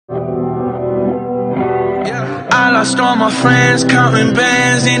lost all my friends, counting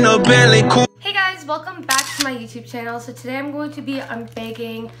bands in the belly. Hey guys, welcome back to my YouTube channel. So today I'm going to be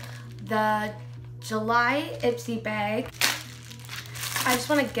unbagging the July Ipsy bag. I just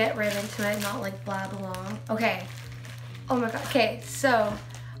want to get right into it, not like blab along. Okay. Oh my god. Okay, so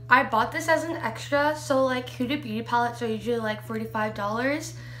I bought this as an extra. So like Huda Beauty palettes are usually like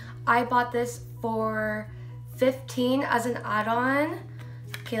 $45. I bought this for $15 as an add-on.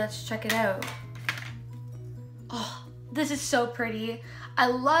 Okay, let's check it out. Oh, this is so pretty. I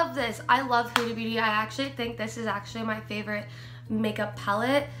love this. I love Huda Beauty. I actually think this is actually my favorite makeup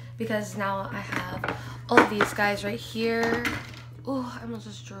palette because now I have all of these guys right here. Oh, I'm gonna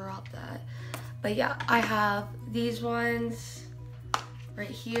just drop that. But yeah, I have these ones right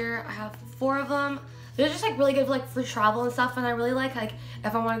here. I have 4 of them. They're just like really good like for travel and stuff, and I really like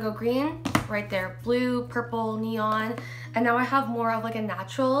if I want to go green, right there, blue, purple, neon. And now I have more of like a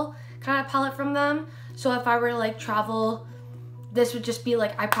natural kind of palette from them. So if I were to like travel, this would just be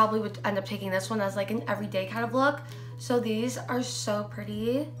like, I probably would end up taking this one as like an everyday kind of look. So these are so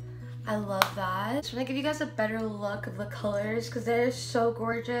pretty. I love that. Just want to give you guys a better look of the colors because they're so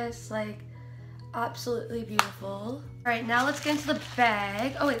gorgeous, like absolutely beautiful. All right, now let's get into the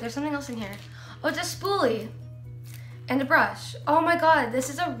bag. Oh wait, there's something else in here. Oh, it's a spoolie and a brush. Oh my god, this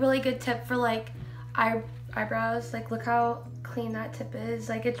is a really good tip for like eyebrows. Like look how clean that tip is.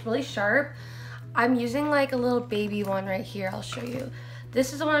 Like it's really sharp. I'm using like a little baby one right here. I'll show you.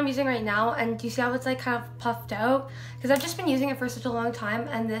 This is the one I'm using right now, and do you see how it's like kind of puffed out? Because I've just been using it for such a long time,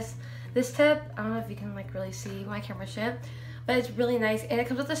 and this tip, I don't know if you can like really see my camera shit, but it's really nice, and it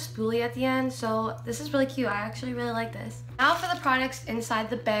comes with a spoolie at the end, so this is really cute. I actually really like this. Now for the products inside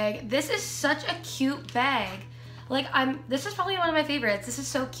the bag. This is such a cute bag. Like this is probably one of my favorites. This is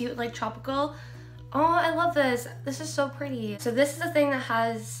so cute, like tropical. Oh, I love this. This is so pretty. So this is the thing that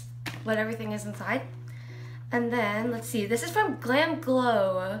has what everything is inside. And then, let's see, this is from Glam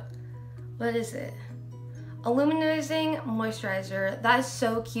Glow. What is it? Illuminating moisturizer. That is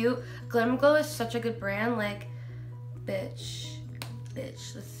so cute. Glam Glow is such a good brand. Like, bitch,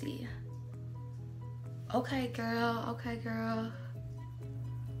 let's see. Okay, girl, okay, girl.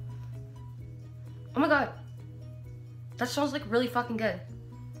 Oh my god. That smells like really fucking good.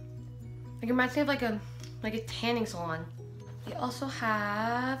 Like, it reminds me of like a tanning salon. We also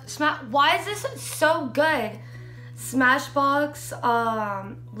have why is this so good? Smashbox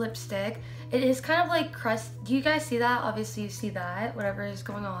lipstick. It is kind of like crust. Do you guys see that? Obviously you see that, whatever is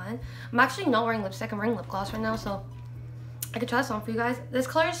going on. I'm actually not wearing lipstick. I'm wearing lip gloss right now, so I could try this on for you guys. This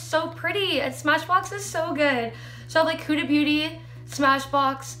color is so pretty, and Smashbox is so good. So I have like Huda Beauty,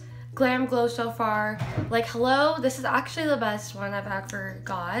 Smashbox, Glam Glow so far. Like, hello, this is actually the best one I've ever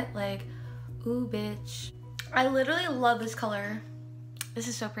got. Like, ooh, bitch. I literally love this color. This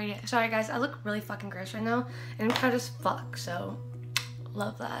is so pretty. Sorry guys, I look really fucking gross right now, and I'm tired as fuck, so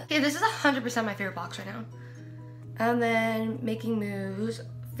love that. Okay, this is 100% my favorite box right now. And then Making Moves,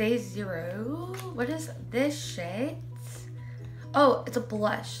 Phase 0. What is this shade? Oh, it's a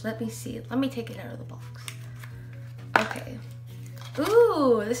blush. Let me see. Let me take it out of the box. Okay.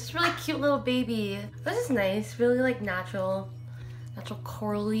 Ooh, this is really cute little baby. This is nice. Really like natural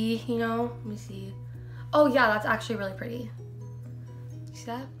corally, you know? Let me see. Oh yeah, that's actually really pretty. See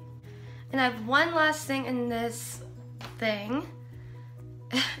that? And I have one last thing in this thing.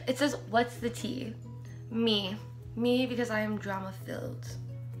 It says, what's the tea? Me because I am drama filled.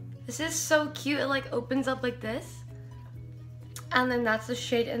 This is so cute. It like opens up like this. And then that's the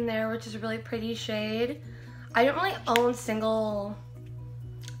shade in there, which is a really pretty shade. I don't really own single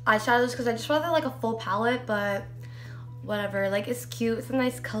eyeshadows because I just rather like a full palette, but whatever. Like it's cute. It's a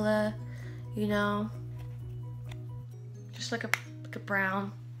nice color, you know? Just like a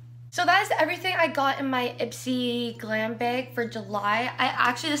brown. So that is everything I got in my Ipsy Glam bag for July.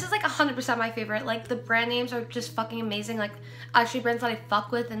 This is like 100% my favorite. Like the brand names are just fucking amazing. Like actually brands that I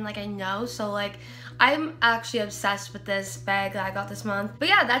fuck with and like I know. So like I'm actually obsessed with this bag that I got this month. But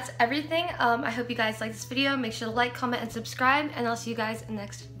yeah, that's everything. I hope you guys like this video. Make sure to like, comment, and subscribe. And I'll see you guys in the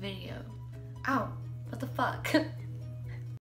next video. Ow, what the fuck?